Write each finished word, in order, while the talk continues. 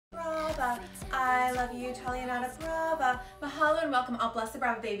Brava. I love you, Talianata Brava. Mahalo and welcome, all blessed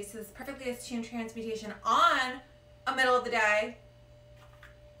Brava babies, to this perfectly attuned transmutation on a middle of the day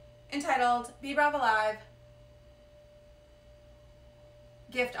entitled Be Brava Live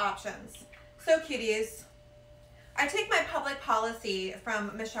Gift Options. So cuties, I take my public policy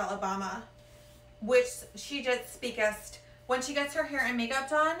from Michelle Obama, which she just speakest. When she gets her hair and makeup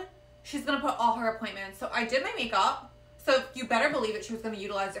done, she's gonna put all her appointments. So I did my makeup, so you better believe it, she was gonna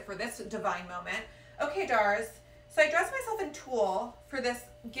utilize it for this divine moment. Okay, Dars, so I dressed myself in tulle for this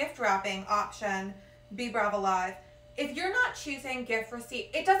gift wrapping option, Be Brava Live. If you're not choosing gift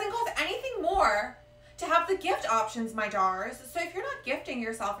receipt, it doesn't cost anything more to have the gift options, my Dars. So if you're not gifting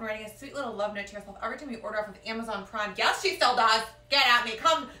yourself and writing a sweet little love note to yourself every time you order off of Amazon Prime, yes, she still does. Get at me.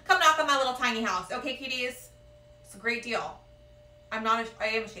 Come knock on my little tiny house. Okay, cuties? It's a great deal. I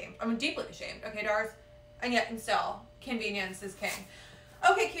am ashamed. I'm deeply ashamed. Okay, Dars? And yet, and still, convenience is king.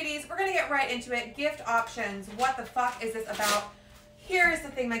 Okay, cuties, we're gonna get right into it. Gift options. What the fuck is this about? Here's the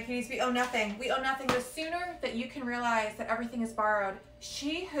thing, my cuties. We owe nothing. We owe nothing. The sooner that you can realize that everything is borrowed,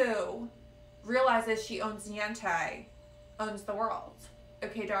 she who realizes she owns niente owns the world.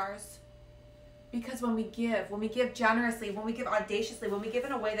 Okay, Dars? Because when we give generously, when we give audaciously, when we give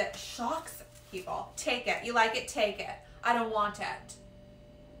in a way that shocks people, take it. You like it? Take it. I don't want it.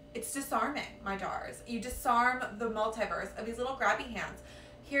 It's disarming, my Dars. You disarm the multiverse of these little grabby hands.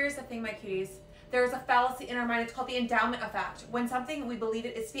 Here's the thing, my cuties. There's a fallacy in our mind. It's called the endowment effect. When something, we believe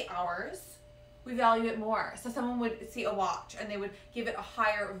it is to be ours, we value it more. So someone would see a watch and they would give it a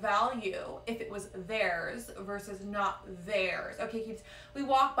higher value if it was theirs versus not theirs. Okay, kids, we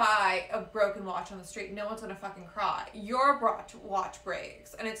walk by a broken watch on the street. No one's gonna fucking cry. Your watch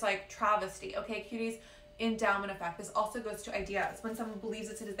breaks and it's like travesty. Okay, cuties, endowment effect. This also goes to ideas. When someone believes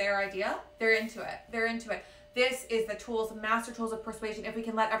it is their idea, they're into it. They're into it. This is the tools, master tools of persuasion. If we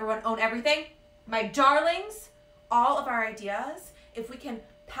can let everyone own everything, my darlings, all of our ideas, if we can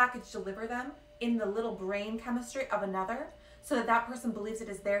package deliver them in the little brain chemistry of another so that that person believes it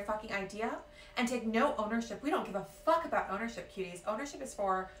is their fucking idea and take no ownership. We don't give a fuck about ownership, cuties. Ownership is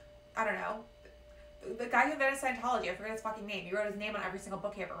for, I don't know, the guy who invented Scientology. I forget his fucking name. He wrote his name on every single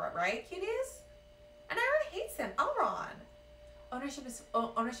book he ever wrote, right, cuties? And everyone hates him. Elron. Ownership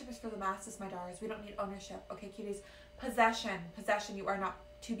is for the masses, my Dars. We don't need ownership. Okay, cuties. Possession. Possession. You are not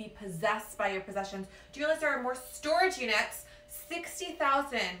to be possessed by your possessions. Do you realize there are more storage units?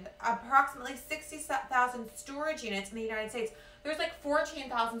 60,000, approximately 60,000 storage units in the United States. There's like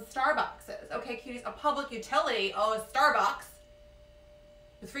 14,000 Starbuckses. Okay, cuties, a public utility, oh, a Starbucks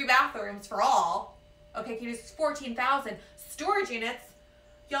with free bathrooms for all. Okay, cuties, 14,000 storage units.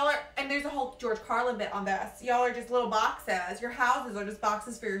 Y'all are, and there's a whole George Carlin bit on this. Y'all are just little boxes. Your houses are just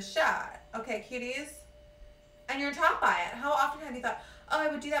boxes for your shit. Okay, cuties? And you're trapped by it. How often have you thought, oh, I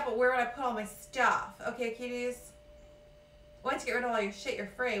would do that, but where would I put all my stuff? Okay, cuties? Once you get rid of all your shit,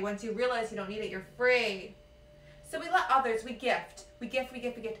 you're free. Once you realize you don't need it, you're free. So we let others, we gift. We gift, we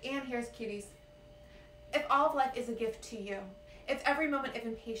gift, we gift. And here's cuties. If all of life is a gift to you, if every moment of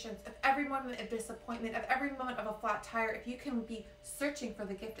impatience, if every moment of disappointment, if every moment of a flat tire, if you can be searching for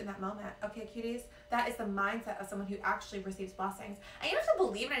the gift in that moment, okay, cuties, that is the mindset of someone who actually receives blessings. And you don't have to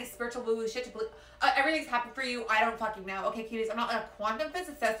believe in any spiritual woo-woo shit to believe everything's happened for you. I don't fucking know. Okay, cuties, I'm not a quantum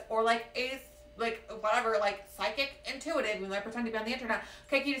physicist or like a whatever, like psychic intuitive when I pretend to be on the internet.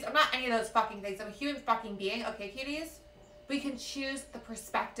 Okay, cuties, I'm not any of those fucking things. I'm a human fucking being. Okay, cuties, we can choose the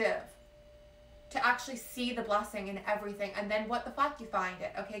perspective to actually see the blessing in everything, and then what the fuck you find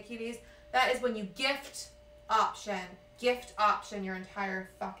it. Okay, cuties, that is when you gift option your entire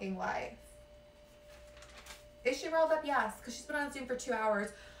fucking life. Is she rolled up? Yes, because she's been on Zoom for 2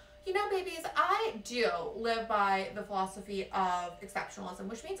 hours. You know, babies, I do live by the philosophy of exceptionalism,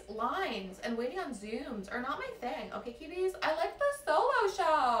 which means lines and waiting on Zooms are not my thing. Okay, cuties? I like the solo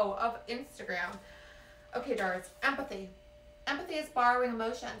show of Instagram. Okay, Dars. Empathy. Empathy is borrowing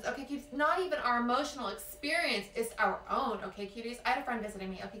emotions. Okay, cuties? Not even our emotional experience is our own. Okay, cuties? I had a friend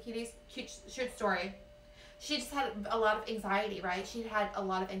visiting me. Okay, cuties? Cute, short story. She just had a lot of anxiety, right? She had a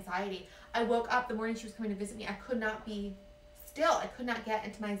lot of anxiety. I woke up the morning she was coming to visit me. I could not be still. I could not get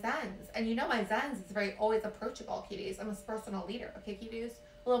into my zens. And you know my zens is very always approachable, cuties. I'm a personal leader, okay, cuties?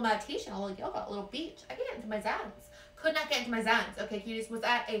 A little meditation, a little yoga, a little beach. I can get into my zens. Could not get into my zens, okay, cuties? Was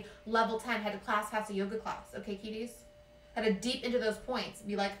at a level 10, had a class pass, a yoga class, okay, cuties? Had to deep into those points.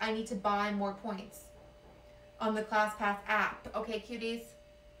 Be like, I need to buy more points on the ClassPass app, okay, cuties?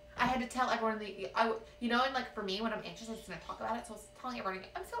 I had to tell everyone, you know, and like for me, when I'm anxious, I just want to talk about it. So I was telling everyone,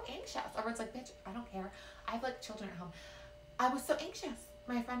 I'm so anxious. Everyone's like, bitch, I don't care. I have like children at home. I was so anxious.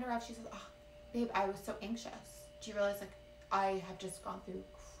 My friend arrived, she says, oh, babe, I was so anxious. Do you realize like I have just gone through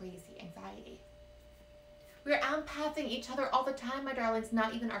crazy anxiety. We're empathing each other all the time, my darlings.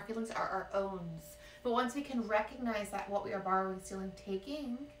 Not even our feelings are our own. But once we can recognize that what we are borrowing, stealing,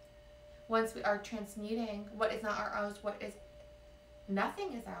 taking, once we are transmuting what is not our own, what is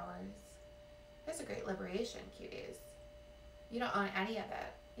nothing is ours, there's a great liberation, cuties. You don't own any of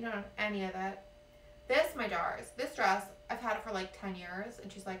it. You don't own any of it. This, my dars, this dress, I've had it for like 10 years,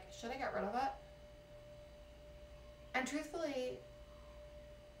 and she's like, should I get rid of it? And truthfully,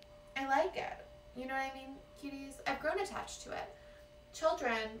 I like it. You know what I mean, cuties? I've grown attached to it.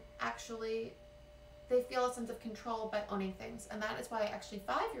 Children, actually, they feel a sense of control by owning things. And that is why actually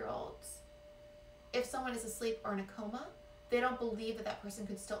 5-year-olds, if someone is asleep or in a coma, they don't believe that that person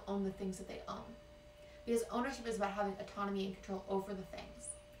could still own the things that they own. Because ownership is about having autonomy and control over the things.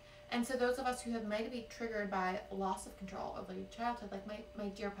 And so those of us who have maybe triggered by loss of control over your childhood, like my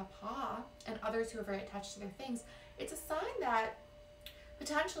dear papa and others who are very attached to their things, it's a sign that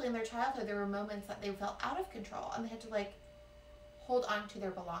potentially in their childhood there were moments that they felt out of control and they had to like hold on to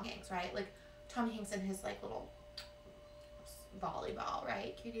their belongings, right? Like Tom Hanks and his like little volleyball,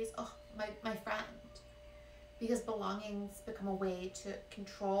 right? Cuties, oh, my friend. Because belongings become a way to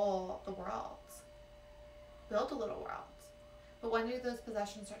control the world. Build a little world. But when do those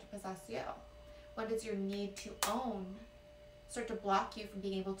possessions start to possess you? When does your need to own start to block you from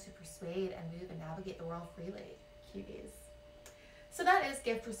being able to persuade and move and navigate the world freely? Cuties. So that is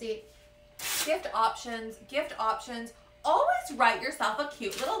gift receipt. Gift options. Gift options. Always write yourself a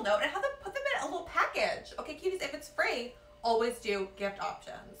cute little note and have them put them in a little package. Okay, cuties, if it's free, always do gift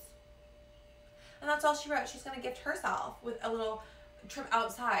options. And that's all she wrote. She's going to gift herself with a little trip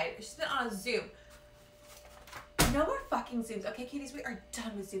outside. She's been on a Zoom. No more fucking Zooms. Okay, cuties, we are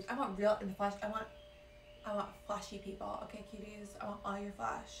done with Zooms. I want real in the flesh. I want flashy people. Okay, cuties, I want all your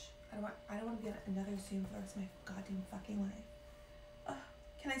flash. I don't want to be on another Zoom for the rest of my goddamn fucking life.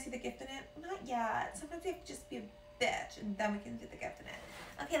 Can I see the gift in it? Not yet. Sometimes we have to just be a bitch and then we can see the gift in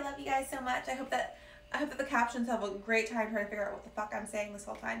it. Okay, love you guys so much. I hope that the captions have a great time trying to figure out what the fuck I'm saying this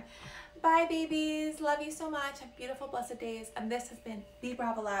whole time. Bye, babies. Love you so much. Have beautiful, blessed days. And this has been Be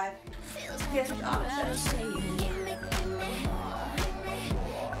Brava Live. Gift options.